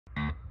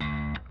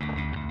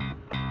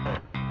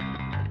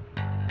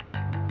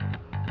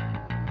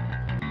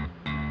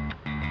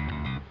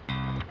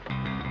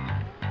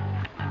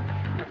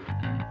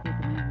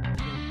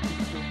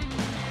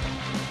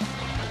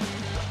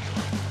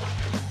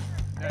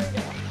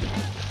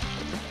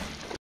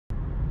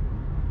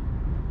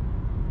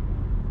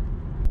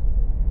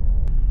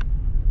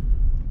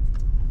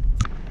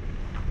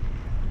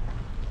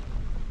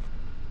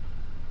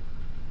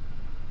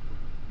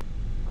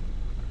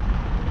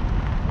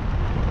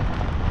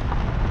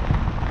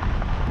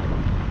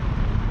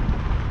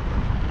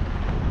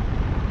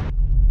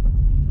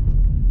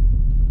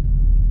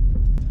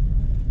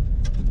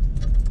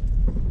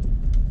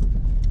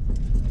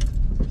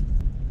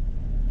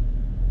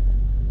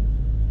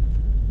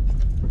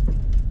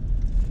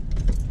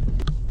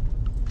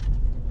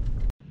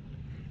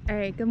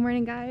Alright, good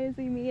morning guys,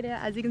 we made it.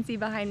 As you can see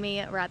behind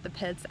me, we're at the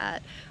pits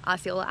at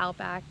Osceola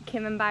Outback.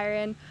 Kim and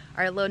Byron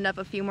are loading up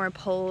a few more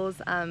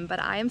poles, but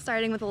I am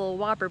starting with a little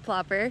whopper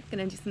plopper.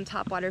 Gonna do some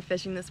topwater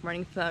fishing this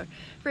morning for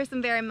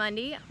some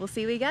barramundi. We'll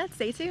see what we get,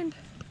 stay tuned.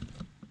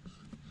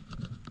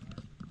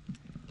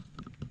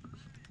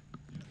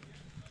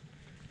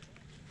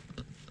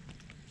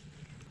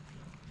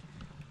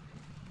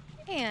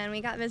 And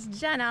we got Miss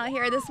Jen out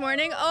here this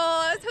morning. Oh,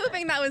 I was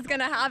hoping that was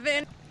gonna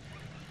happen.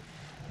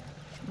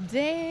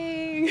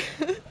 Dang.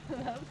 That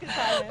was good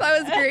timing.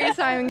 That was great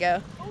timing.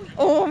 Go.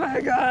 Oh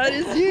my god,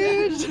 it's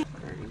huge.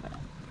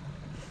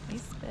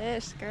 Nice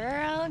fish,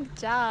 girl. Good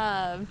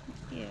job.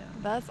 Yeah,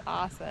 that's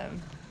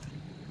awesome.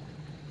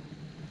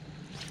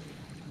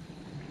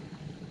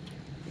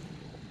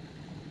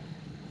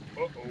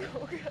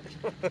 Uh-oh.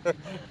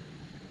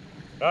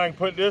 I can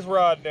put this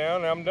rod down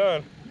and I'm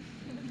done.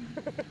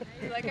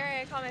 You're like,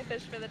 alright, I caught my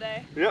fish for the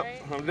day. Yep,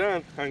 right? I'm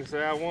done. I can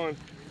say I won.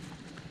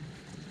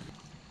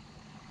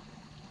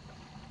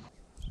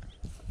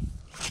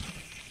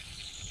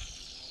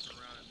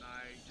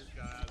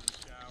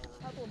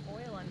 Couple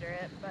boil under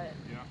it, but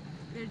yeah,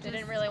 they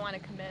didn't really want to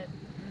commit.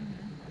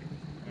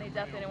 And they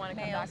definitely didn't want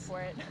to come back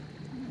for it.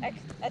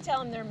 I tell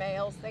them they're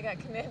males. They got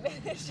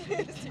commitment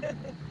issues.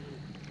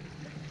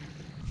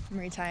 I'm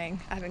retying.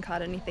 I haven't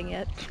caught anything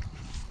yet.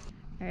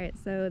 Alright,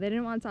 so they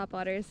didn't want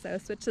topwaters, so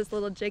switch this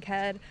little jig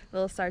head,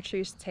 little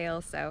chartreuse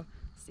tail, so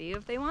see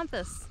if they want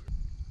this.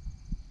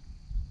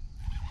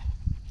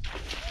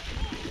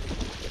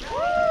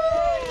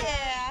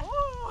 Yeah.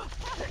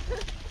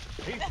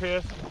 he's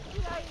pissed.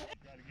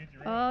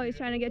 Oh, he's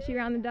trying to get you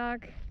around the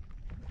dock.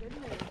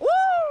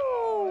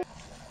 Woo!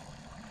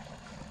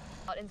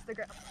 On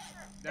Instagram.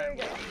 There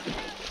we go.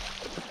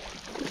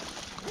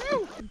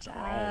 Good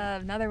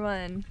job. Another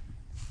one.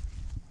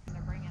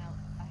 There we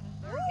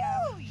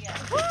go. Yeah.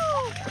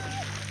 Woo!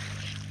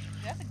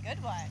 That's a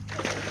good one.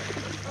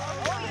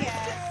 Oh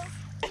yes.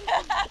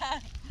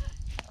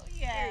 Oh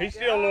yeah. He's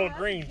still a little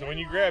green, so when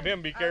you grab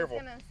him, be careful.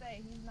 I was gonna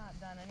say, he's not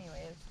done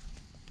anyways.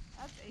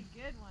 That's a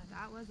good one.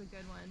 That was a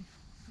good one.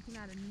 He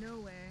came out of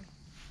nowhere.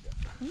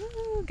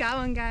 Ooh, got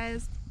one,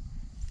 guys.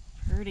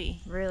 Pretty.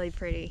 Really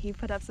pretty. He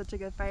put up such a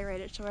good fight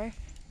right at shore.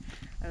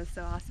 That was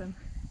so awesome.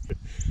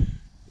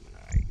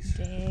 Nice.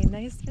 Dang,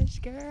 nice fish,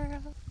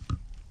 girl.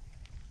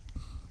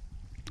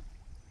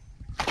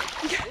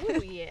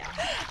 Oh yeah.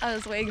 I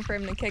was waiting for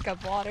him to kick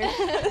up water.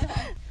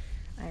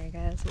 Alright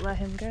guys, we'll let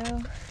him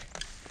go.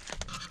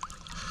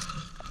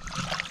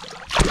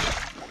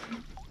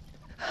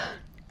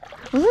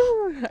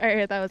 Woo!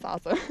 Alright, that was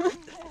awesome.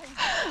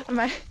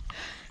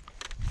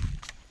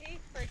 He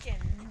freaking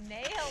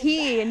nailed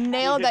He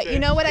nailed that. You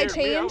know what I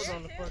changed?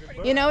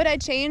 You know what I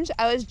changed?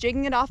 I was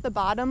jigging it off the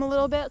bottom a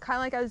little bit, kind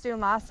of like I was doing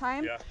last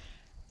time. Yeah.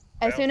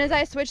 As soon as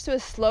I switched to a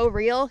slow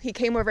reel, he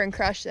came over and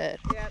crushed it.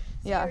 Yep.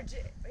 So Yeah.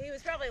 he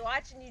was probably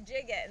watching you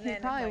jig it, and He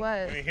then probably like,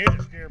 was. When he hit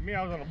it, scared me.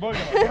 I was on a buggy.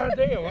 I'm like, God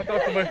damn, I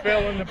thought somebody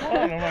fell in the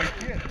pond. I'm like,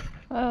 shit.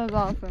 That was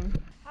awesome.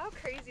 how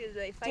crazy is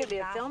they fight Do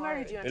you that have a filmer or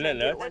hard? do you want Isn't to that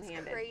do it nuts?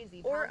 one-handed?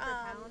 Crazy. Or,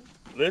 pound for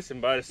pound. Listen,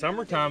 by the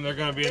summertime, they're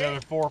going to be another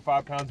 4 or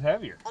 5 pounds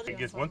heavier. It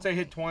gets, once they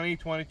hit 20,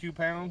 22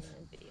 pounds,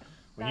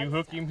 when you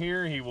hook him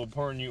here, he will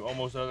turn you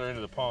almost other end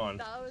of the pond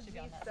That would be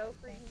so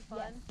freaking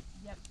fun.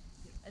 Yep.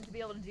 And to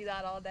be able to do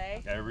that all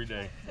day. every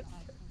day.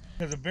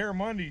 Because a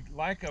barramundi,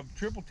 like a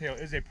triple tail,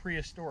 is a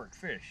prehistoric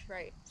fish.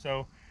 Right.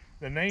 So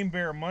the name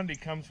barramundi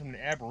comes from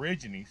the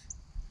Aborigines,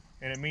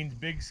 and it means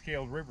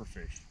big-scaled river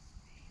fish.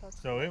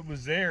 So it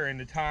was there in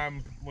the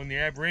time when the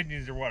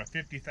Aborigines are, what, a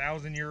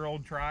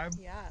 50,000-year-old tribe?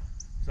 Yeah.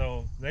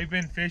 So they've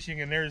been fishing,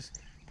 and there's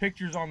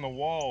pictures on the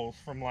walls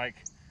from like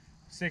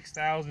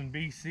 6,000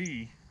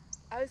 BC,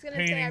 I was gonna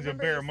say, I paintings of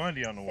remember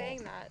barramundi on the wall.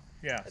 saying that.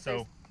 Yeah, But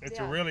so it's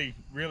a yeah. really,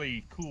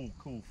 really cool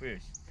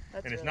fish.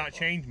 That's And it's really not cool.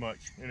 changed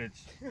much in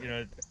its,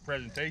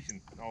 presentation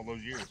all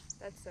those years.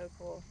 That's so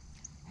cool.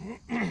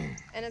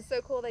 And it's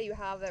so cool that you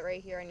have that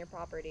right here on your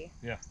property.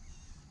 Yeah.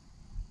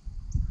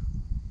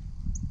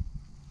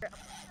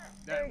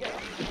 There we go.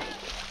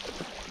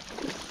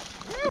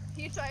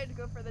 He tried to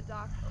go for the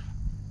dock.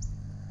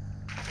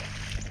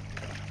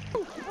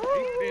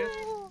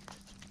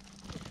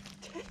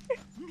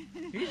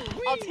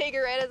 I'll take it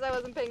right as I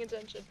wasn't paying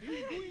attention.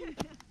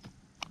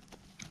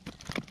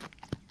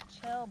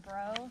 chill,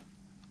 bro.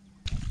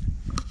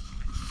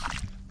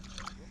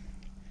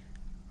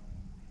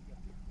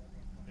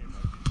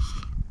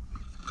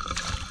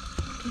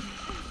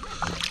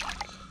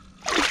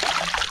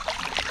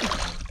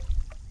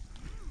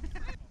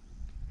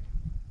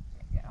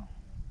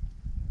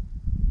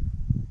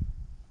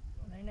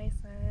 Nice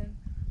one.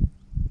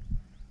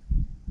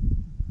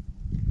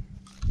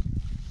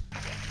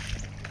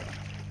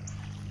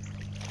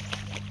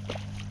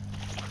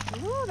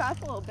 Ooh, that's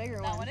a little bigger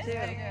That one is too.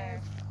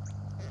 bigger.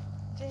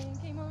 Jane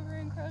came over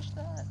and crushed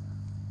that.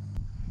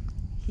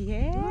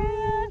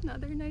 Yeah,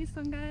 another nice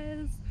one,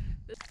 guys.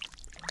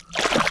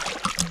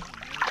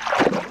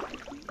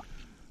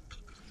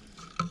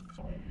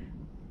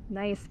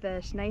 Nice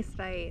fish, nice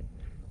fight.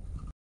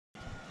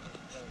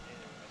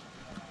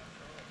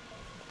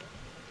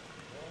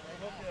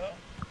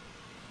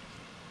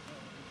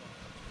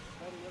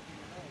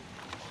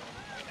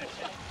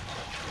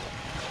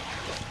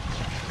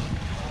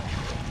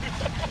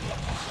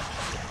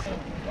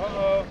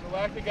 Uh-oh, the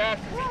lactic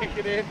acid is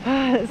kicking in.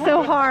 It's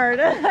so hard.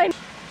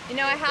 You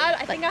know,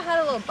 I think I had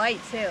a little bite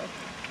too.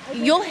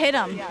 You'll hit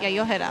him. Yeah,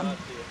 you'll hit him.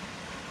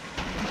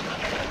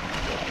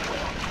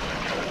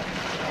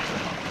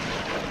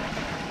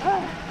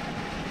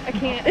 I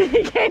can't.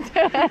 You can't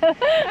do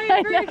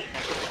it.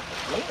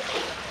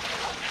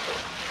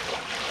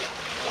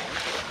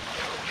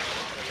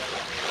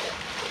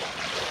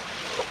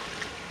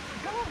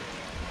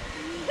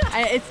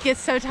 It gets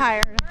so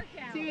tired.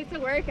 Dude, it's a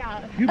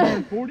workout. You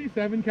burned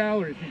 47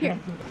 calories. Here,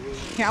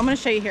 I'm gonna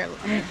show you here.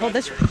 Let me hold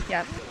this.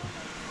 Yep.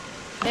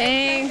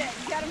 Dang.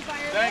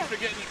 Thanks for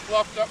getting it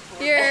fluffed up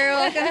for You're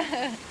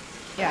welcome.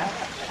 Yeah.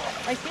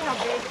 Like, see how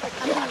big?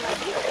 I'm doing like,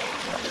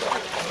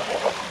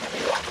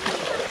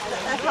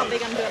 that's how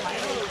big I'm doing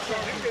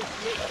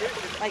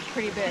Like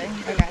pretty big.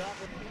 Okay.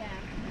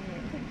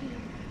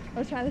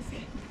 Let's try this.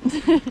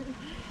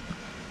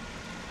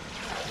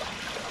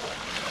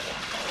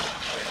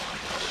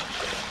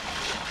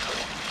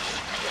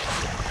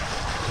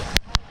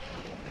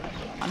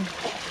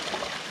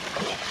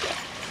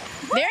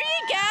 There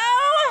you go.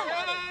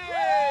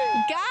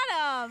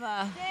 Got him.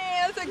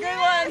 Hey, that's a good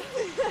one.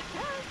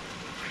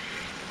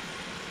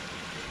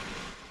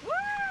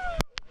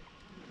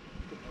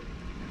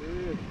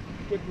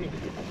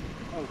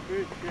 Oh,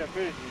 fish. Yeah,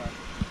 fish, man.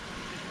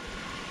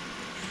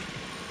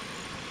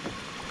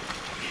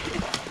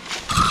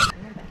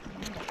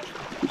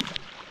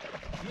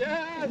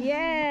 Yes!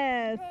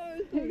 Yes.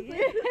 Woo! Got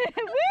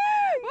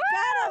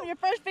him. Your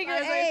first figure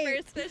That was eight. my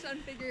first fish on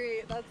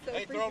figure-8. That's so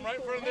Hey, throw him right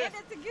in front of this.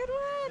 that's a good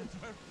one.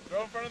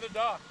 Throw in front of the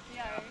dock.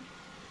 Yeah.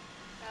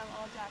 I'm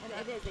all jacked up.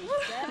 It is a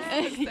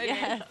So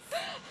Yes.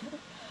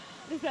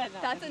 That's that's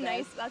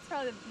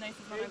probably the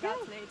nicest one I've got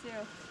today too.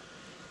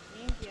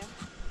 Thank you.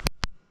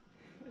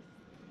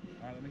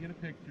 Alright, let me get a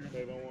picture.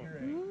 They don't want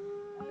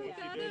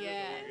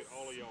Yes.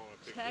 all of y'all in a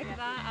picture. Check that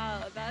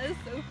out. That is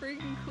so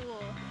freaking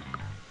cool.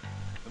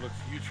 It looks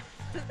huge.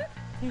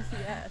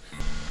 Yes.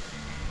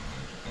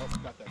 Oh,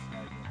 got that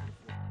snag.